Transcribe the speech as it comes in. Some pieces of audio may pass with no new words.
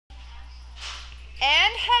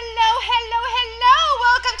And hello.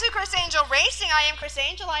 Welcome to Cris Angel Racing. I am Cris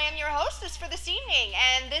Angel. I am your hostess for this evening.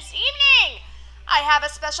 And this evening, I have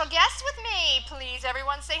a special guest with me. Please,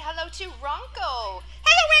 everyone, say hello to Ronco.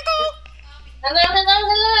 Hello, Ronco. Hello. I'm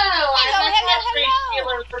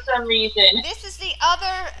a for some reason. This is the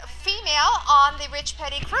other female on the Rich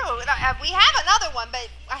Petty crew. We have another one, but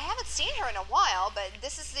I haven't seen her in a while. But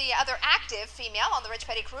this is the other active female on the Rich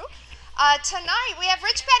Petty crew. Tonight we have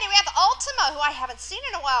Rich Petty, we have Ultima, who I haven't seen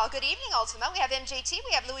in a while. Good evening, Ultima. We have MJT,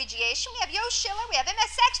 we have Luigi Asian, we have Yo Schiller, we have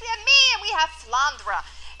MSX, we have me, and we have Flandra.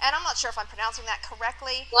 And I'm not sure if I'm pronouncing that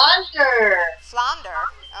correctly. Flander.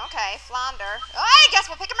 Okay, Flander. Oh, I guess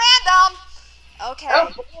we'll pick him random. Okay.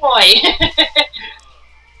 Oh boy.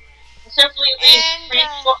 Hopefully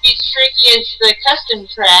won't be as tricky as the custom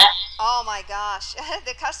track. Oh my gosh.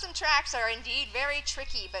 The custom tracks are indeed very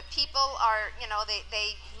tricky, but people are,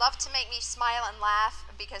 they love to make me smile and laugh,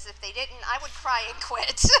 because if they didn't, I would cry and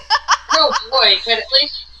quit. Oh boy, but at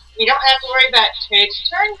least we don't have to worry about Toad's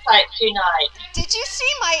Turnpike tonight. Did you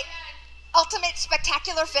see my ultimate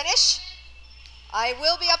spectacular finish? I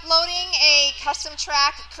will be uploading a custom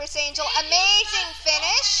track, Cris Angel, amazing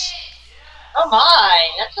finish. Oh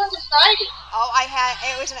my, that sounds exciting. Oh,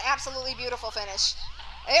 it was an absolutely beautiful finish.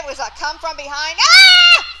 It was a come from behind.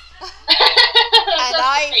 Ah! And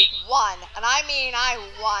I won. And I mean, I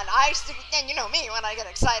won. And you know me, when I get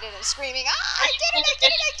excited and screaming, I did it.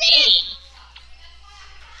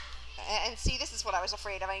 And see, this is what I was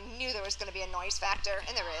afraid of. I knew there was going to be a noise factor,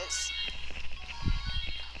 and there is.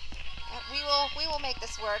 We will make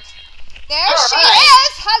this work. There she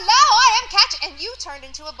is! Hello, I am catching. And you turned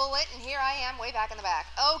into a bullet, and here I am way back in the back.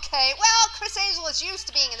 Okay, well, Cris Angel is used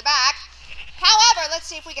to being in the back. However, let's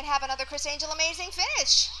see if we can have another Cris Angel amazing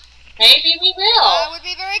finish. Maybe we will. That would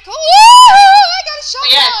be very cool. Woo! I got a shot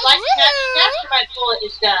dodge. Yes, like after my bullet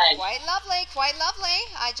is done. Quite lovely.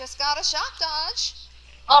 I just got a shot dodge.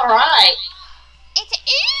 All right. It's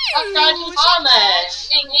dodging Mama.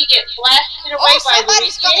 Seeing me get blasted away by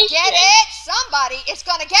somebody's gonna get it. Somebody is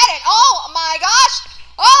gonna get it. Oh my gosh.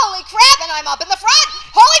 Holy crap, and I'm up in the front.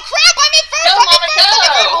 Holy crap, I'm in first. Go, Mama, go.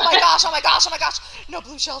 Oh my gosh. No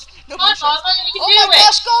blue shells. No blue shells. Mama, you can oh do my it.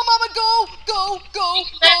 gosh, go, Mama, go. Holy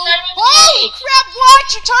crap,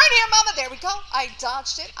 watch your turn here, Mama. There we go. I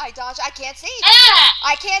dodged it. I can't see.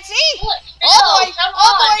 I can't see. Oh boy.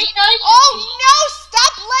 Oh no,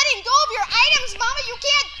 stop letting go of your items, Mama. You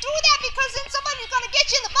can't do that, because then somebody's going to get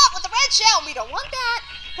you in the butt with a red shell. We don't want that,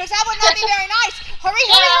 because that would not be very nice. Hurry,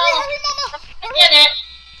 Mama. Get it.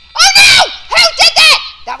 Oh no! Who did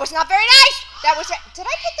that? That was not very nice. Did I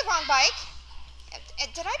pick the wrong bike?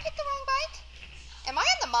 Am I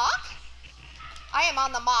on the mock? I am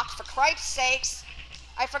on the mock, for Christ's sakes.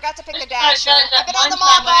 I forgot to pick the dasher. I've been on the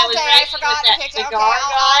mock all day. I forgot to pick it.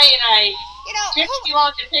 Okay, took too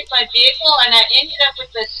long to pick my vehicle, and I ended up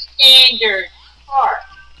with the standard car.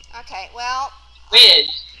 Okay, well. Whiz.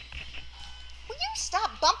 Will you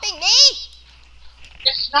stop bumping me?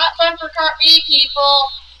 It's not fun for Cart B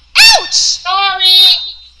people. Ouch! Sorry.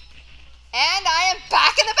 And I am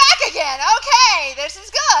back in the back again. Okay, this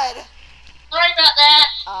is good. Sorry about that.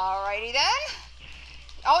 Alrighty then.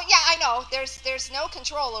 Oh yeah, I know. There's no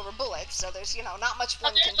control over bullets, so there's not much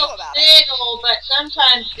one can do about it. But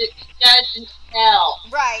sometimes it doesn't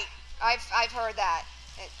help. Right. I've heard that.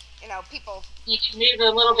 People. You can move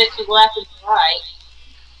a little bit to the left and to the right.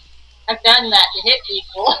 I've done that to hit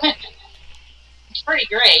people. It's pretty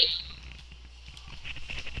great.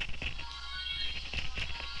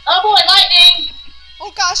 Oh boy, lightning!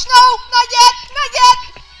 Oh gosh, no! Not yet!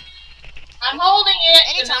 I'm holding it.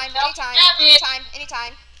 Anytime.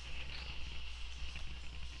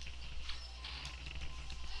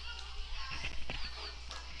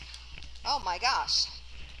 Oh my gosh.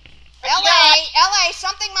 LA,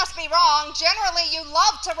 something must be wrong. Generally, you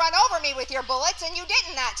love to run over me with your bullets, and you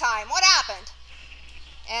didn't that time. What happened?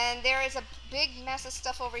 And there is a big mess of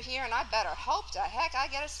stuff over here, and I better hope to heck I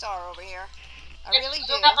get a star over here. I really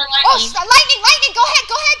do. Oh, lightning! Go ahead!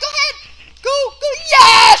 Go!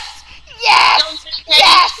 Yes!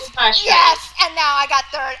 And now I got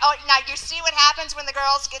third. Oh, now you see what happens when the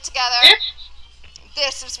girls get together?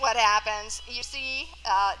 This is what happens. You see,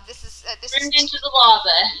 this is into the lava.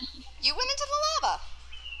 You went into the lava.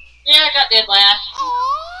 Yeah, I got dead last.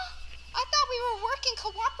 Aww. I thought we were working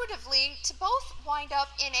cooperatively to both wind up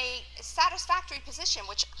in a satisfactory position,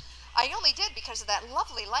 which I only did because of that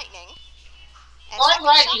lovely lightning. Well, I'm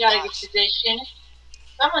glad you got a good position.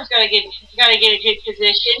 Someone's got to get a good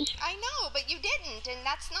position. I know, but you didn't, and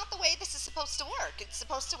that's not the way this is supposed to work. It's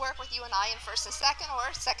supposed to work with you and I in first and second,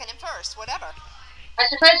 or second and first, whatever. I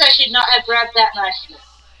suppose I should not have grabbed that nicely.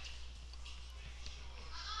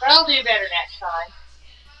 But I'll do better next time.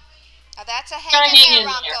 Now that's a Gotta hang in hang there, in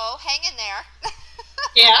there. Ronco. Hang in there.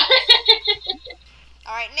 Yeah.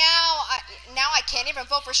 All right, now I can't even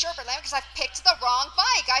vote for Sherbert Lamb because I picked the wrong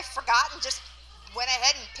bike. I forgot and just went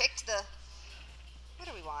ahead and picked the. What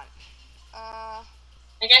do we want?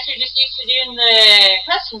 I guess you're just used to doing the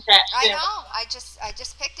custom tracks. I know. I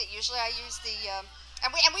just picked it. Usually I use the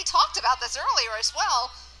and we talked about this earlier as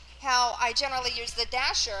well. How I generally use the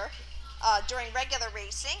Dasher during regular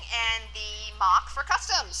racing and the Mach for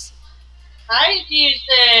customs. I've used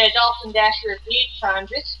the Dolphin Dasher a few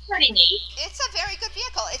times. It's pretty neat. It's a very good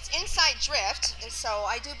vehicle. It's inside drift, so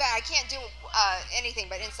I can't do anything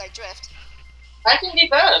but inside drift. I can do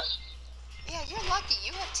both. Yeah, you're lucky.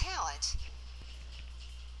 You have talent.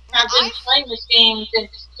 I've been playing this game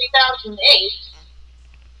since 2008.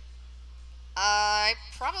 I've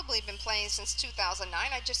probably been playing since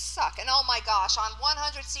 2009. I just suck. And oh my gosh, on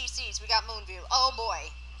 100 cc's we got Moonview. Oh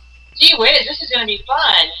boy. Gee whiz, this is going to be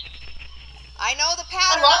fun. I know the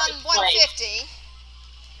pattern on 150.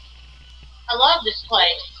 I love this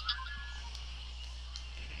place.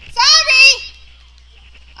 Sorry!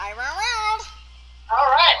 I run around.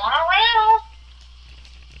 Alright, run around.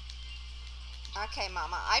 Okay,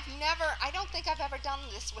 Mama. I don't think I've ever done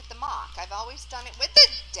this with the Mach. I've always done it with the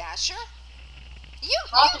Dasher. You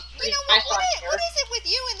know what is it with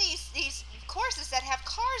you and these courses that have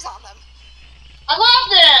cars on them? I love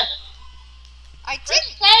them. I did.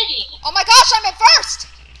 Exciting. Oh my gosh, I'm in first.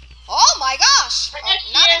 Oh my gosh. Right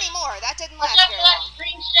Not anymore. That didn't last Watch out very for that long.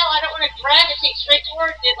 green shell. I don't want to gravitate straight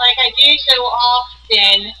towards it like I do so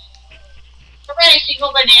often. Hooray, single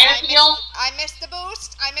banana peel. I missed the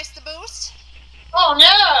boost. Oh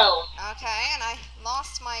no. Okay, and I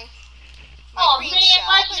lost my green Man, shell,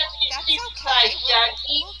 why'd but you have to get that's super okay. size,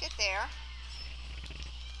 Jackie? We'll get there.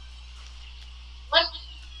 Let's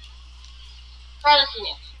try this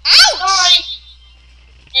again. Ouch! Sorry.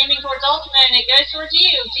 Aiming towards ultimate and it goes towards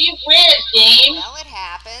you. Gee whiz, game. Well, it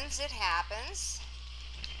happens. It happens.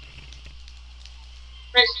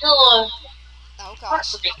 But it's still a Oh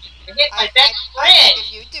gosh. I hit my best I friend. beg of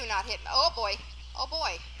you, do not hit me. Oh boy. Oh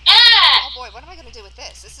boy. Ah! Oh boy, what am I going to do with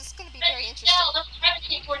this? This is going to be very interesting. No, let's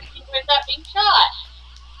gravitate towards you without being shot.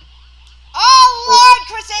 Oh Lord,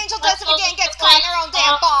 Chris Angel does it again. Gets caught in her own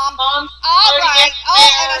damn bomb. All right. Oh,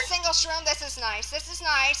 and a single shroom. This is nice.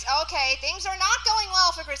 Okay, things are not going well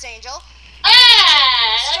for Chris Angel.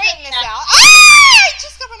 Ah! Straighten this out. Ah! I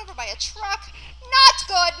just got run over by a truck.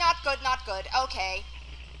 Not good. Okay.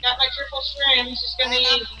 Got my triple shrooms. Just gonna And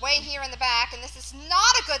use I'm way here in the back, and this is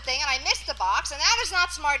not a good thing, and I missed the box, and that is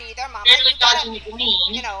not smart either, Mama. barely You gotta, dodging the green.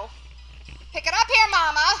 you know, pick it up here,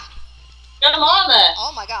 Mama. Go to mama.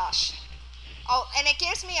 Oh my gosh. Oh, and it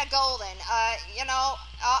gives me a golden.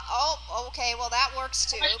 Okay, well that works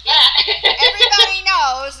too. What's that? Everybody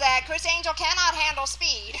knows that Chris Angel cannot handle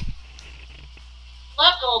speed.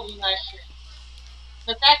 Love golden mushrooms.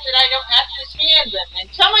 The fact that I don't have to spam them, and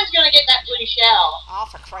someone's gonna get that blue shell. Oh,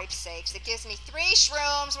 for Christ's sakes. It gives me 3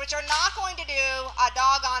 shrooms, which are not going to do a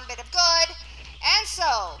doggone bit of good. And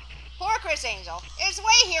so, poor Chris Angel is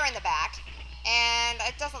way here in the back. And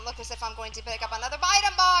it doesn't look as if I'm going to pick up another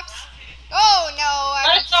item box. Oh, no.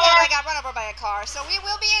 I got run over by a car. So we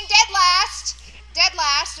will be in dead last. Dead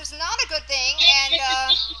last is not a good thing. And,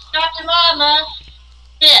 Dr. Mama.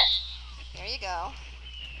 Fifth. there you go.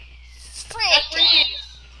 That's for Frickin'. you.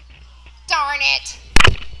 Darn it.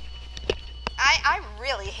 I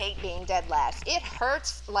really hate being dead last. It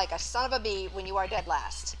hurts like a son of a bee when you are dead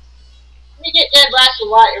last. You get dead last a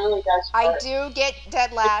lot, it really does hurt. I do get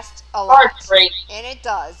dead last a lot. Heartbreak. And it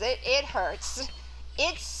does. It hurts.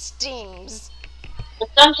 It stings. But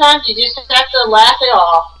sometimes you just have to laugh it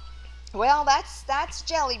off. Well, that's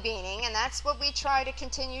jelly beaning, and that's what we try to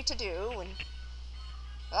continue to do. And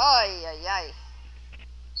ay.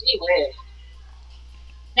 Gee whiz.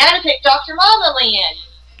 Now to pick Dr. Mama Land.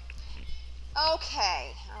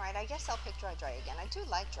 Okay. Alright, I guess I'll pick Dry again. I do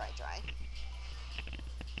like Dry.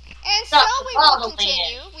 And so Dr. we Mama will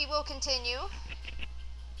continue. We will continue.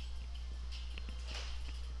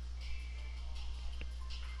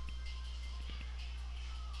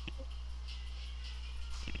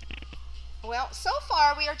 Well, so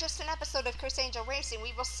far we are just an episode of Chris Angel Racing.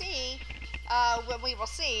 We will see when we will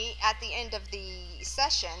see at the end of the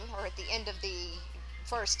session, or at the end of the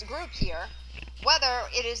first group here, whether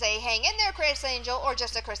it is a hang in there Chris Angel or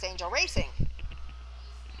just a Chris Angel Racing.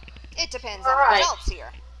 It depends on the results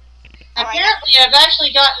here. Apparently I've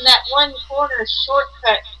actually gotten that one corner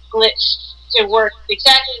shortcut glitch to work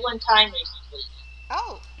exactly one time recently.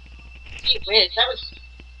 Oh. Gee whiz, that was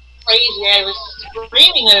crazy. I was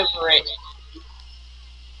screaming over it.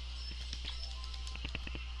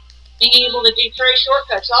 Being able to do prairie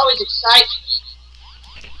shortcuts always excites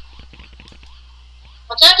me.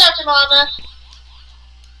 Watch out, Dr. Mama.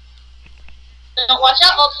 Don't watch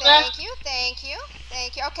out, Ultima. Thank you, thank you,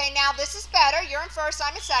 thank you. Okay, now this is better. You're in first,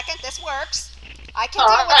 I'm in second. This works. I can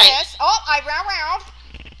deal with this. Oh, I round.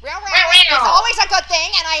 It's always a good thing,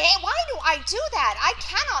 and I hate. Why do I do that? I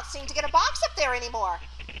cannot seem to get a box up there anymore.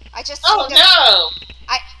 I just. Oh no!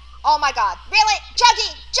 Oh my God! Really,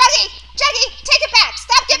 Juggy, take it back!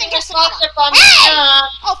 Stop giving her some. Hey!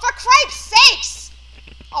 Oh, for Christ's sakes!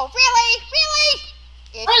 Oh, really?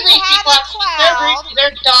 If you have a cloud,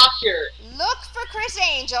 their doctor. Look for Cris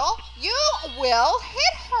Angel. You will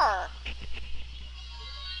hit her.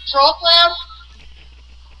 Troll cloud.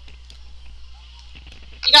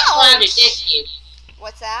 You got clouded, didn't you?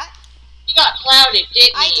 What's that? You got clouded,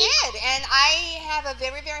 didn't you? I did, and I have a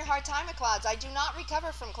very, very hard time with clouds. I do not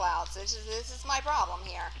recover from clouds. This is my problem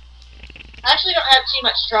here. I actually don't have too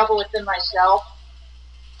much trouble with them myself.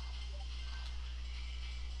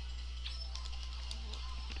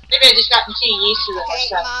 Maybe I've just gotten too used to them.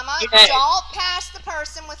 Okay, Mama, don't pass the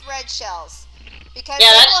person with red shells. Because they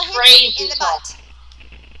will hit you in the butt.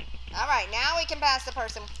 All right, now we can pass the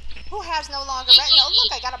person who has no longer red. No,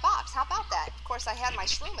 look, I got a box. How about that? Of course, I had my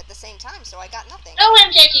shroom at the same time, so I got nothing. No,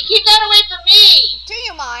 MJT, keep that away from me. Do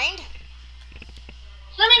you mind?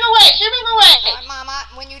 Swimming away. All right, Mama,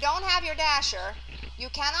 when you don't have your dasher, you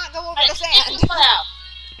cannot go over the sand.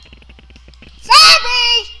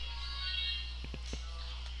 Sorry!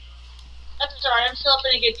 That's alright, I'm still up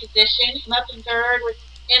in a good position. I'm up in third with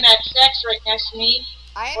MXX right next to me.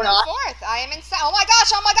 I am in fourth. I am in second. Oh my gosh,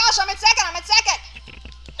 I'm in second.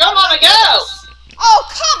 Go, Mama, go! Oh,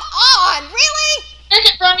 come on, really? Take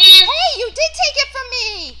it from you. Hey, you did take it from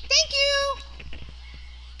me. Thank you.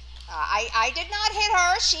 I did not hit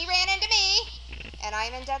her. She ran into me. And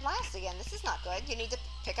I'm in dead last again. This is not good. You need to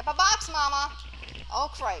pick up a box, Mama. Oh,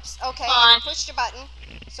 cripes. Okay, pushed your button.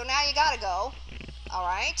 So now you gotta go. All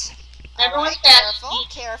right. Everyone's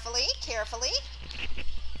carefully.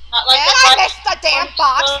 Not like and I missed the damn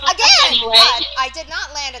box again. Anyway. But I did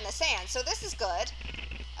not land in the sand, so this is good.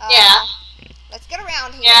 Yeah. Let's get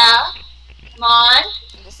around here. Yeah. Come on.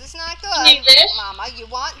 This is not good. Need this. Mama, you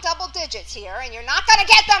want double digits here, and you're not going to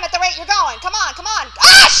get them at the rate you're going. Come on.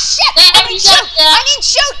 Ah, shit! I mean,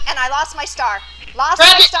 shoot! And I lost my star. Lost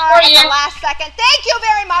my star at the last second. Thank you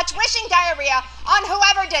very much. Wishing diarrhea on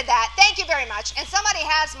whoever did that. Thank you very much. And somebody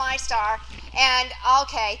has my star. And,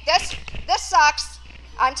 okay, this sucks.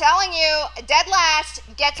 I'm telling you, dead last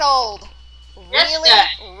gets old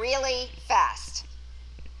really fast.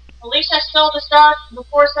 At least I stole the star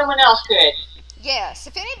before someone else could. Yes,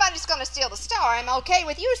 if anybody's going to steal the star, I'm okay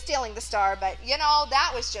with you stealing the star, but, you know,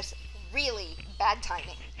 that was just really bad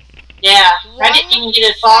timing. Yeah, I didn't even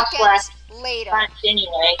get a box last later,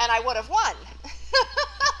 anyway. and I would have won.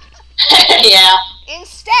 Yeah.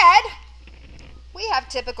 Instead, we have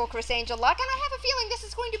typical Cris Angel luck, and I have a feeling this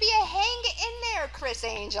is going to be a hang in there, Cris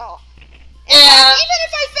Angel. Yeah. Even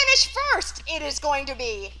if I finish first, it is going to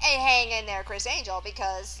be a hang in there, Cris Angel,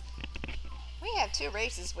 because we have 2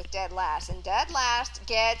 races with dead last, and dead last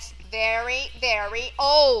gets very, very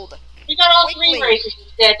old. We got all 3 races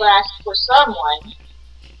with dead last for someone.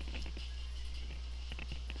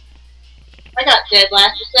 I got dead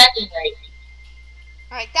last the second race.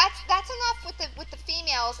 All right, that's enough with the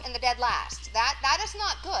females and the dead last. That is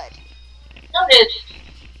not good. No, it isn't.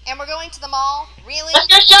 And we're going to the mall? Really? Let's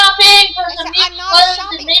go shopping for some I'm not a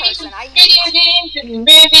shopping person. Some video games and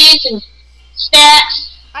movies and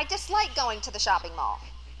snacks. I dislike going to the shopping mall.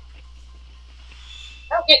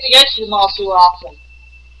 I don't get to go to the mall too often.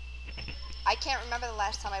 I can't remember the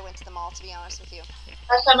last time I went to the mall, to be honest with you.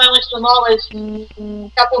 Last time I went to the mall was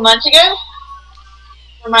a couple of months ago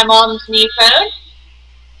for my mom's new phone.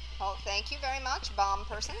 Oh, thank you very much, bomb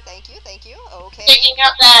person. Thank you. Okay. Taking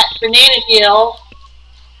out that banana peel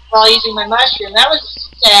while using my mushroom. That was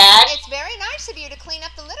sad. It's very nice of you to clean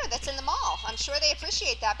up the litter that's in the mall. I'm sure they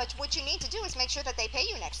appreciate that, but what you need to do is make sure that they pay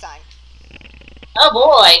you next time. Oh,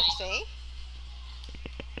 boy. See?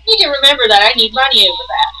 You need to remember that I need money over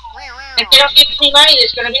that. If they don't give me money,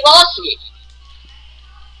 there's going to be lawsuits.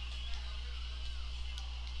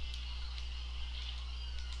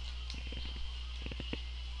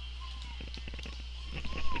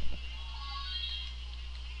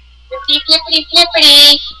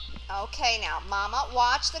 Flippity. Okay, now, Mama,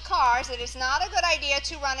 watch the cars. It is not a good idea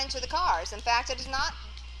to run into the cars. In fact, it is not.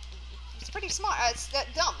 It's pretty smart. It's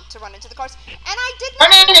dumb to run into the cars. And I did not.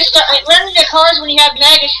 Run into cars when you have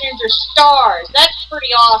mega shrooms or stars. That's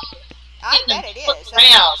pretty awesome. I bet it is.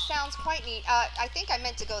 That sounds quite neat. I think I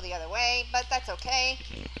meant to go the other way, but that's okay.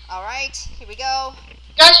 All right, here we go.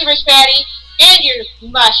 Got you, Rich Patty, and your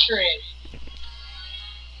mushroom.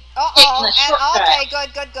 Uh-oh, Taking a shortcut. okay,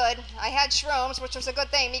 good. I had shrooms, which was a good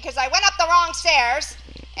thing, because I went up the wrong stairs,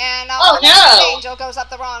 and Oh, when no. an angel goes up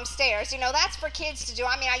the wrong stairs, you know, that's for kids to do.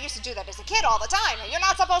 I mean, I used to do that as a kid all the time. You're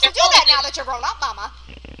not supposed to do that now that you're grown up, Mama.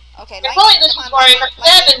 Okay, if only this was Mario Kart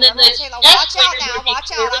 7, then the watch out now,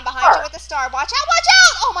 watch out. I'm behind you with the star. Watch out!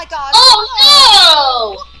 Oh, my God. Oh,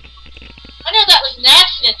 no! I know that was an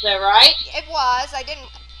accident, though, right? It was. I didn't.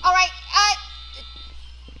 All right,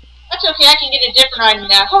 That's okay, I can get a different item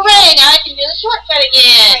now. Hooray, now I can do the shortcut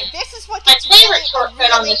again. Right, this is what My gets favorite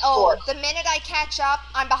shortcut on this old. course. The minute I catch up,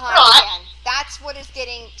 I'm behind Not. again. That's what is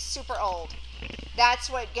getting super old. That's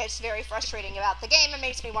what gets very frustrating about the game and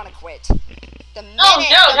makes me want to quit. The minute,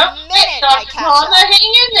 don't quit, I catch Mama, up.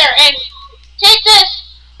 hang in there and take this,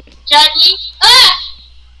 Jackie. Ah!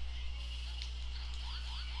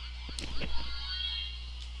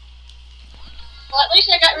 Well, at least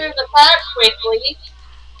I got rid of the pirates quickly.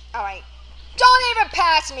 All right. Don't even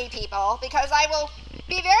pass me, people, because I will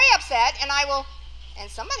be very upset, and I will... And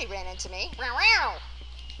somebody ran into me. All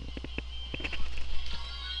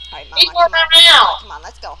right, Mama, come on,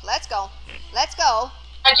 let's go.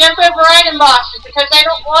 I jump over item boxes because I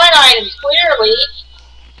don't want items, clearly.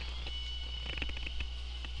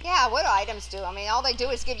 Yeah, what do items do? I mean, all they do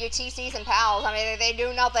is give you TCs and pals. I mean, they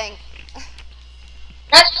do nothing.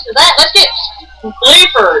 That's that. Let's get some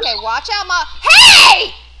bloopers. Okay, watch out, Mom.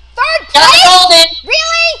 Hey! Third Got place? golden.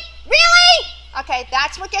 Really? Okay,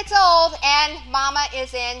 that's what gets old, and Mama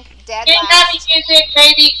is in dead Getting happy last. music,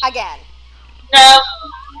 baby. Again. No.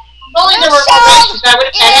 Only there were more races, I would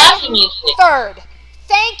have had happy music. Third.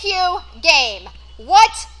 Thank you, game.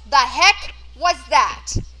 What the heck was that?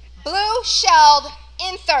 Blue shelled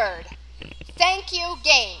in third. Thank you,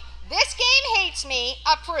 game. This game hates me.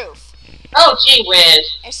 Approve. Oh, gee whiz.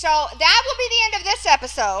 And so that will be the end of this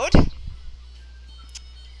episode.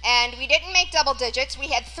 And we didn't make double digits. We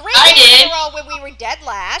had 3 games in a row when we were dead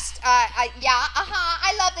last. I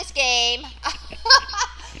love this game.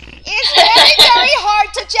 It's very, very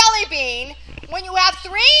hard to jelly bean when you have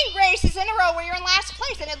 3 races in a row where you're in last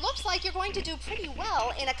place. And it looks like you're going to do pretty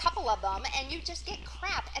well in a couple of them. And you just get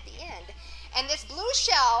crap at the end. And this blue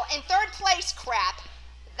shell in third place crap,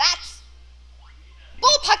 that's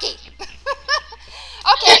bullpucky.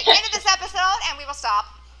 Okay, end of this episode, and we will stop.